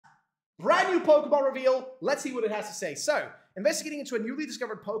brand new Pokemon reveal. Let's see what it has to say. So, investigating into a newly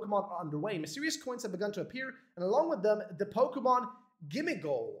discovered Pokemon are underway. Mysterious coins have begun to appear, and along with them, the Pokemon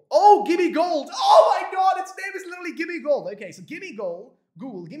Gimmighoul. Oh, Gimmighoul! Oh my god, its name is literally Gimmighoul. Okay, so Gimmighoul.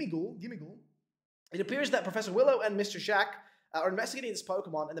 It appears that Professor Willow and Mr. Shack are investigating this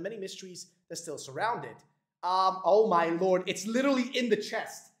Pokemon and the many mysteries that still surround it. Oh my lord, it's literally in the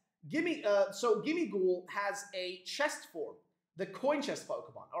chest. So Gimmighoul has a chest form, the coin chest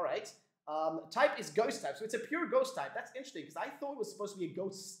Pokemon. All right. Type is Ghost type, so it's a pure Ghost type. That's interesting because I thought it was supposed to be a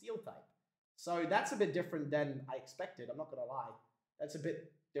Ghost Steel type. So that's a bit different than I expected. I'm not gonna lie, that's a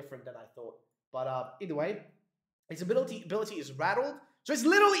bit different than I thought. But either way, its ability is Rattled, so it's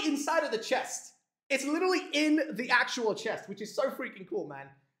literally inside of the chest. It's literally in the actual chest, which is so freaking cool, man.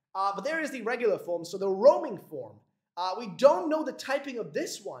 But there is the regular form, so the roaming form. We don't know the typing of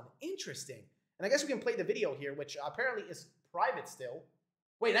this one. Interesting. And I guess we can play the video here, which apparently is private still.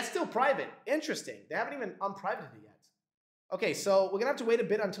 Wait, that's still private. Interesting. They haven't even unprivated it yet. Okay, so we're going to have to wait a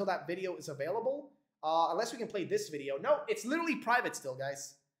bit until that video is available. Unless we can play this video. No, it's literally private still,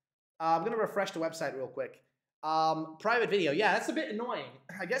 guys. I'm going to refresh the website real quick. Private video. Yeah, that's a bit annoying.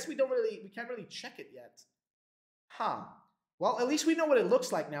 I guess we can't really check it yet. Huh. Well, at least we know what it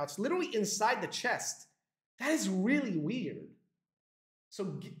looks like now. It's literally inside the chest. That is really weird.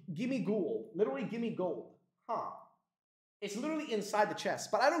 So, Gimmighoul. Literally Gimmighoul. Huh. It's literally inside the chest.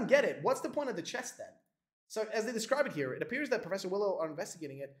 But I don't get it. What's the point of the chest then? So, as they describe it here, it appears that Professor Willow are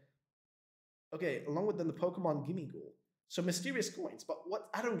investigating it. Okay, along with them, the Pokemon Gimmighoul. So, mysterious coins. But what?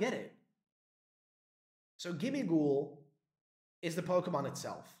 I don't get it. So, Gimmighoul is the Pokemon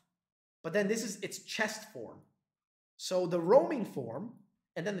itself. But then this is its chest form. So, the roaming form,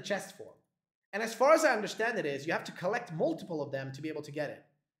 and then the chest form. And as far as I understand it is, you have to collect multiple of them to be able to get it.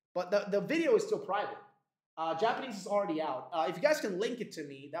 But the video is still private. Japanese is already out. If you guys can link it to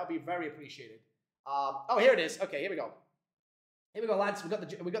me, that would be very appreciated. Oh, here it is. Okay, here we go. Here we go, lads. We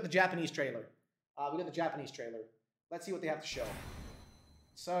got the Japanese trailer. Let's see what they have to show.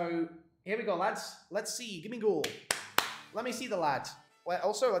 So, here we go, lads. Let's see. Gimmighoul. Let me see the lads. Well,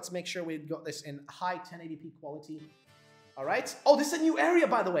 also, let's make sure we've got this in high 1080p quality. All right. Oh, this is a new area,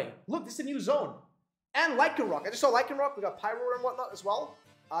 by the way. Look, this is a new zone. And Lycanroc. I just saw Lycanroc. We got Pyro and whatnot as well.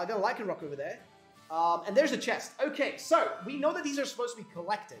 I got a Lycanroc over there. And there's the chest. Okay, so we know that these are supposed to be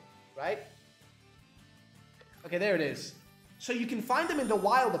collected, right? Okay, there it is. So you can find them in the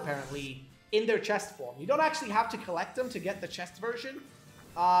wild, apparently, in their chest form. You don't actually have to collect them to get the chest version.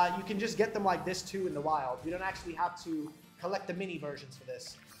 You can just get them like this, too, in the wild. You don't actually have to collect the mini versions for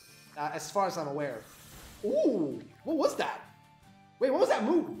this, as far as I'm aware. Ooh, what was that? Wait, what was that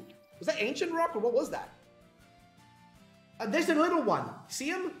move? Was that Ancient Rock, or what was that? There's a little one. See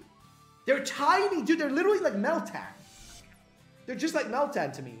him? They're tiny, dude. They're literally like Meltan. They're just like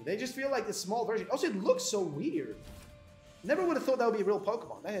Meltan to me. They just feel like the small version. Also, it looks so weird. Never would have thought that would be a real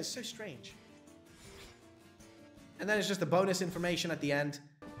Pokemon. That is so strange. And then it's just the bonus information at the end.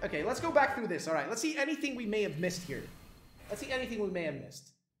 Okay, let's go back through this. All right, let's see anything we may have missed here. Let's see anything we may have missed.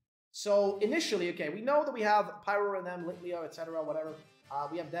 So, initially, okay, we know that we have Pyro and them, Litleo, etc., whatever.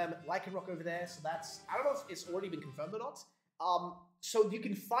 We have them, Lycanroc over there, so that's... I don't know if it's already been confirmed or not. So, you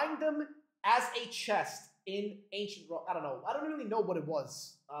can find them as a chest in Ancient Rock. I don't know. I don't really know what it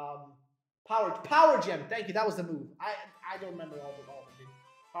was. Power Gem. Thank you, that was the move. I don't remember all of it.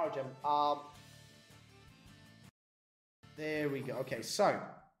 Power Gem. There we go. Okay, so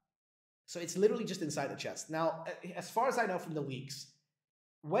it's literally just inside the chest. Now, as far as I know from the leaks,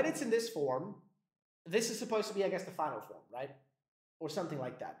 when it's in this form, this is supposed to be, I guess, the final form, right? Or something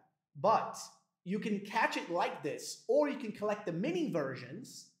like that. But you can catch it like this, or you can collect the mini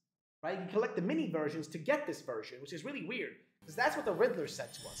versions, right? You can collect the mini versions to get this version, which is really weird, because that's what the Riddler said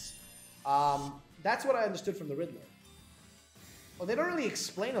to us. That's what I understood from the Riddler. Well, they don't really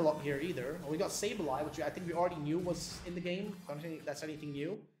explain a lot here either. We got Sableye, which I think we already knew was in the game. I don't think that's anything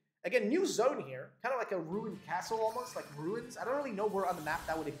new. Again, new zone here. Kind of like a ruined castle almost, like ruins. I don't really know where on the map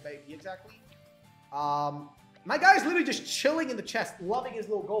that would be exactly. My guy's literally just chilling in the chest, loving his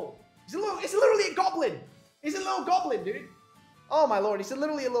little gold. It's literally a goblin. He's a little goblin, dude. Oh my lord, he's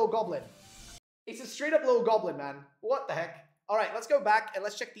literally a little goblin. It's a straight up little goblin, man. What the heck? All right, let's go back and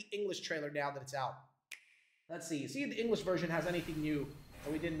let's check the English trailer now that it's out. Let's see. See if the English version has anything new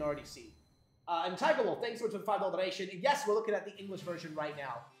that we didn't already see. And Tigerwolf, thanks for the $5 donation. Yes, we're looking at the English version right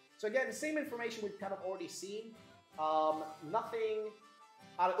now. So again, the same information we've kind of already seen. Nothing.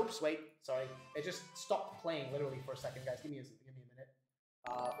 Oops, wait. Sorry, it just stopped playing literally for a second, guys. Give me a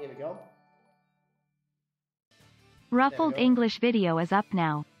minute. Here we go. Ruffled English video is up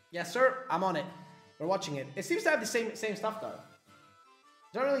now. Yes, sir. I'm on it. We're watching it. It seems to have the same stuff though.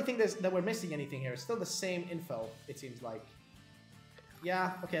 Don't really think that we're missing anything here. It's still the same info, it seems like.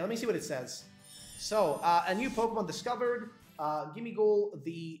 Yeah, okay, let me see what it says. So, a new Pokemon discovered. Gimmighoul,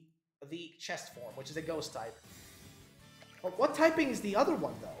 the chest form, which is a ghost type. But what typing is the other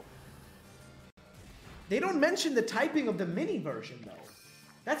one, though? They don't mention the typing of the mini version, though.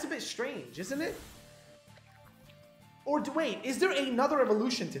 That's a bit strange, isn't it? Or wait, is there another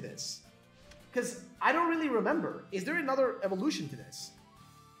evolution to this? Because I don't really remember. Is there another evolution to this?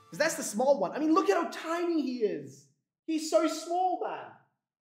 Because that's the small one. I mean, look at how tiny he is. He's so small, man.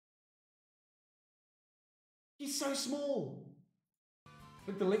 He's so small.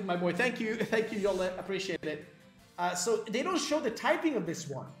 Click the link, my boy. Thank you, Yolet. Appreciate it. So they don't show the typing of this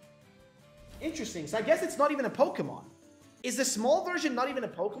one. Interesting. So I guess it's not even a Pokemon. Is the small version not even a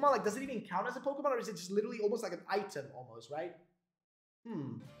Pokemon? Like, does it even count as a Pokemon, or is it just literally almost like an item, almost, right?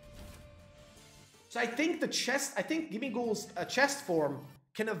 So I think Gimmighoul's chest form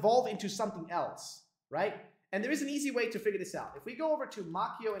can evolve into something else, right? And there is an easy way to figure this out. If we go over to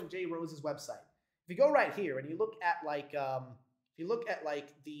Makio and J Rose's website, if you go right here and you look at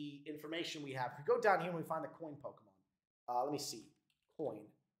like the information we have, if you go down here and we find the coin Pokemon, let me see, coin,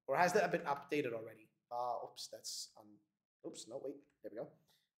 or has that been updated already? Oops, that's oops, no, wait, there we go.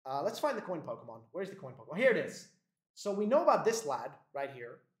 Let's find the coin Pokemon. Where's the coin Pokemon? Here it is. So we know about this lad right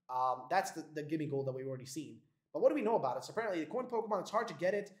here. That's the Gimmighoul that we've already seen. But what do we know about it? So apparently the coin Pokemon, it's hard to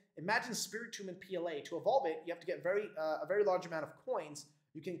get it. Imagine Spiritomb and PLA. To evolve it, you have to get a very large amount of coins.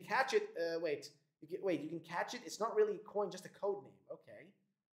 You can catch it, you can catch it. It's not really a coin, just a code name. Okay.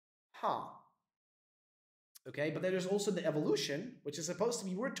 Huh. Okay, but then there's also the evolution, which is supposed to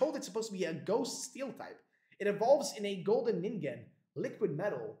be, we're told it's supposed to be a ghost steel type. It evolves in a golden ningen, liquid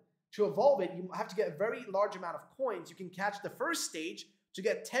metal. To evolve it, you have to get a very large amount of coins. You can catch the first stage to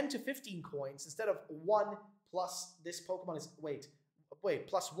get 10 to 15 coins instead of 1 plus this Pokemon is,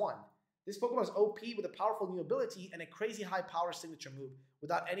 plus 1. This Pokemon is OP with a powerful new ability and a crazy high power signature move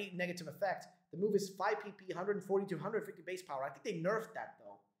without any negative effect. The move is 5 PP, 140 to 150 base power. I think they nerfed that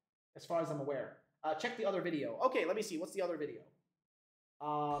though, as far as I'm aware. Check the other video. Okay, let me see. What's the other video?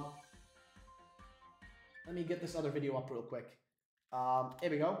 Let me get this other video up real quick.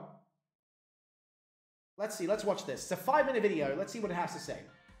 Here we go. Let's see. Let's watch this. It's a 5-minute video. Let's see what it has to say.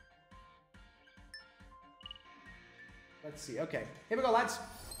 Let's see. Okay. Here we go, lads.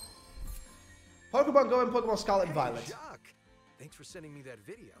 Pokemon Go and Pokemon Scarlet and Violet. Jock. Thanks for sending me that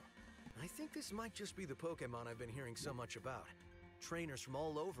video. I think this might just be the Pokemon I've been hearing so much about. Trainers from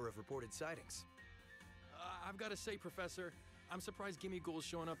all over have reported sightings. I've got to say, Professor, I'm surprised Gimmighoul's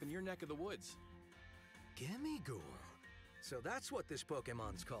showing up in your neck of the woods. Gimmighoul. So that's what this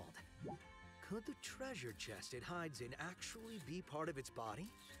Pokemon's called. Could the treasure chest it hides in actually be part of its body?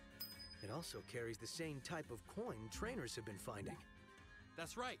 It also carries the same type of coin trainers have been finding.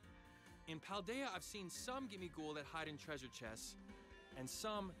 That's right. In Paldea, I've seen some Gimmighoul that hide in treasure chests, and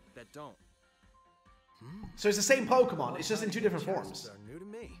some that don't. So it's the same Pokemon, it's just in 2 different forms. Are new to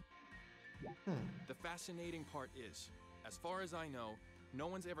me. The fascinating part is, as far as I know, no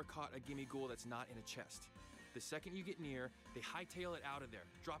one's ever caught a Gimmighoul that's not in a chest. The second you get near, they hightail it out of there,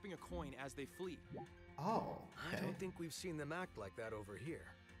 dropping a coin as they flee. Oh, okay. I don't think we've seen them act like that over here.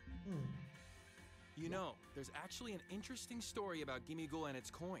 You know, there's actually an interesting story about Gimmighoul and its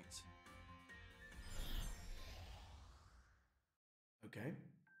coins. Okay.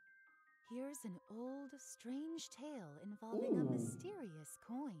 Here's an old, strange tale involving a mysterious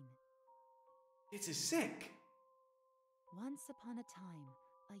coin. This is sick. Once upon a time,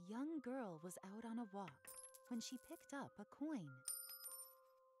 a young girl was out on a walk when she picked up a coin.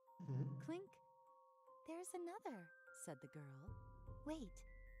 Clink. There's another, said the girl. Wait,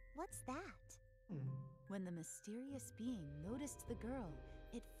 what's that? When the mysterious being noticed the girl,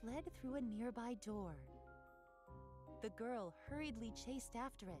 it fled through a nearby door. The girl hurriedly chased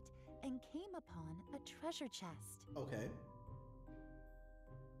after it and came upon a treasure chest. Okay.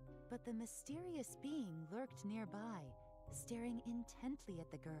 But the mysterious being lurked nearby, staring intently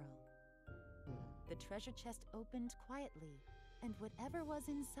at the girl. The treasure chest opened quietly, and whatever was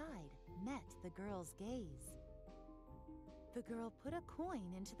inside met the girl's gaze. The girl put a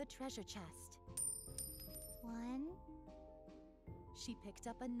coin into the treasure chest. 1. She picked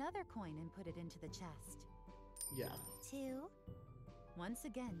up another coin and put it into the chest. Yeah. 2. Once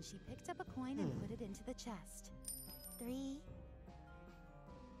again, she picked up a coin and put it into the chest. 3.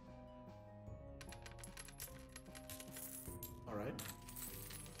 All right.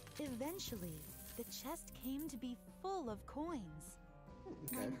 Eventually, the chest came to be full of coins.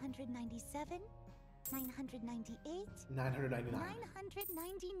 Okay. 997, 998, 999.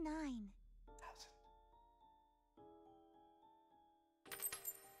 999.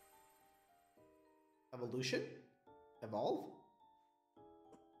 Evolution? Evolve?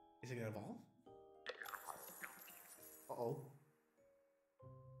 Is it gonna evolve? Uh-oh.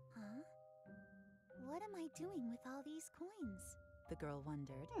 Huh? What am I doing with all these coins? The girl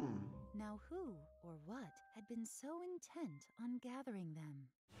wondered. Now who or what had been so intent on gathering them?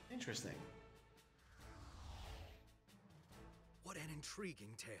 Interesting. What an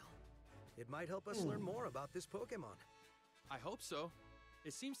intriguing tale. It might help us learn more about this Pokemon. I hope so.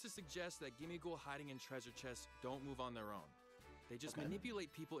 It seems to suggest that Gimmighoul hiding in treasure chests don't move on their own. They just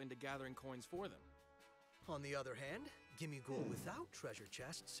manipulate people into gathering coins for them. On the other hand, Gimmighoul without treasure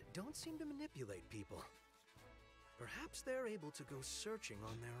chests don't seem to manipulate people. Perhaps they're able to go searching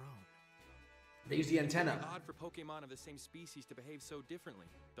on their own. They use the antenna. It's odd for Pokemon of the same species to behave so differently,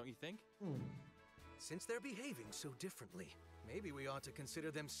 don't you think? Since they're behaving so differently, maybe we ought to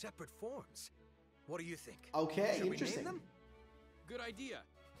consider them separate forms. What do you think? Okay, Should interesting. we name them? Good idea.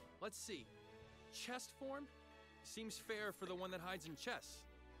 Let's see. Chest form? Seems fair for the one that hides in chests.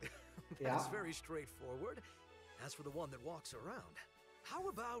 That's very straightforward. As for the one that walks around, how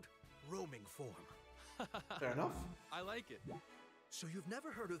about roaming form? Fair enough. I like it. So you've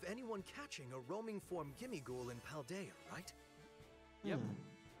never heard of anyone catching a roaming form Gimmighoul in Paldea, right? Yep.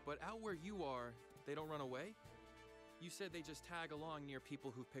 But out where you are, they don't run away? You said they just tag along near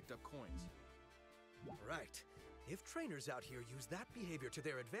people who've picked up coins. Right. If trainers out here use that behavior to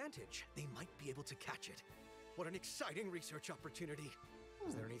their advantage, they might be able to catch it. What an exciting research opportunity.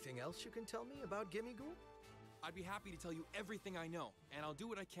 Is there anything else you can tell me about Gimmighoul? I'd be happy to tell you everything I know, and I'll do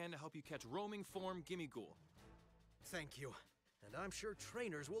what I can to help you catch roaming form Gimmighoul. Thank you. And I'm sure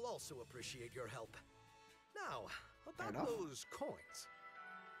trainers will also appreciate your help. Now, about those coins.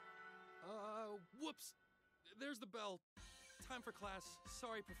 Whoops. There's the bell. Time for class.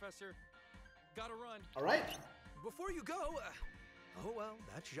 Sorry, Professor. Gotta run. All right. Before you go, oh well,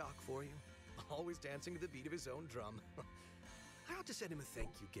 that's Jacques for you. Always dancing to the beat of his own drum. I ought to send him a thank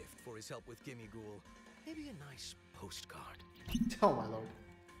you gift for his help with Gimmighoul. Maybe a nice postcard. Oh my lord.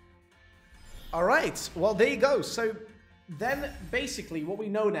 All right. Well, there you go. So then basically what we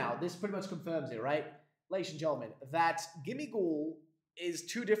know now, this pretty much confirms it, right? Ladies and gentlemen, that Gimmighoul is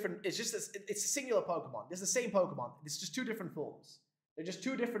two different, it's a singular Pokemon. It's the same Pokemon. It's just two different forms. They're just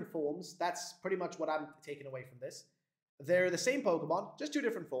two different forms. That's pretty much what I'm taking away from this. They're the same Pokemon, just two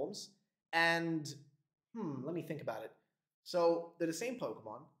different forms. And, let me think about it. So they're the same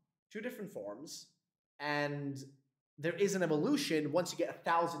Pokemon, two different forms, and there is an evolution once you get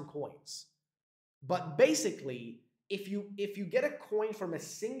 1,000 coins. But basically, if you get a coin from a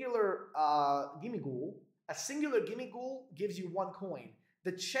singular Gimmighoul, a singular Gimmighoul gives you 1 coin.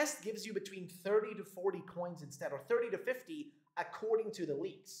 The chest gives you between 30 to 40 coins instead, or 30 to 50 according to the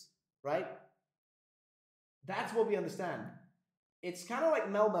leaks, right? That's what we understand. It's kind of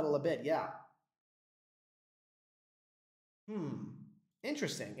like Melmetal a bit, yeah.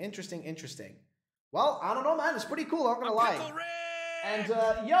 Interesting. Well, I don't know, man. It's pretty cool, I'm not gonna lie.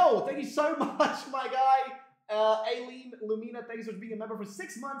 And, yo, thank you so much, my guy. Aileen Lumina, thanks for being a member for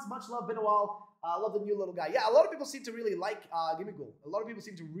 6 months. Much love, been a while. I love the new little guy. Yeah, a lot of people seem to really like Gimmighoul. A lot of people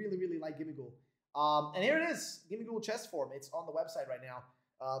seem to really like Gimmighoul. And here it is, Gimmighoul chest form. It's on the website right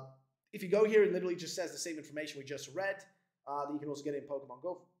now. If you go here, it literally just says the same information we just read. That you can also get in Pokemon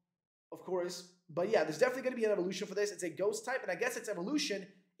Go, of course. But yeah, there's definitely going to be an evolution for this. It's a ghost type, and I guess its evolution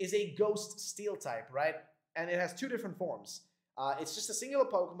is a ghost steel type, right? And it has 2 different forms. It's just a singular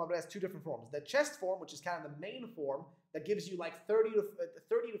Pokemon, but it has 2 different forms. The chest form, which is kind of the main form, that gives you like 30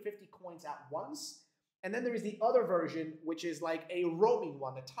 to 50 coins at once. And then there is the other version, which is like a roaming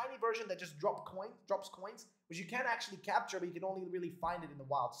one, a tiny version that just drops coins, which you can't actually capture, but you can only really find it in the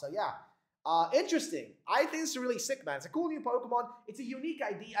wild. So yeah, interesting. I think it's really sick, man. It's a cool new Pokemon. It's a unique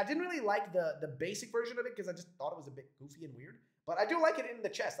ID. I didn't really like the basic version of it because I just thought it was a bit goofy and weird. But I do like it in the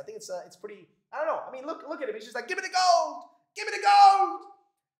chest. I think it's pretty. I don't know. I mean, look at him. He's just like, give me the gold. Give me the gold!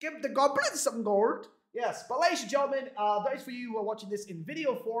 Give the goblins some gold. Yes, but ladies and gentlemen, those for you who are watching this in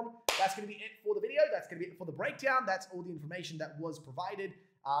video form, that's going to be it for the video. That's going to be it for the breakdown. That's all the information that was provided.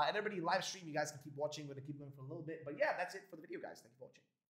 And everybody live stream, you guys can keep watching. We're going to keep going for a little bit. But yeah, that's it for the video, guys. Thank you for watching.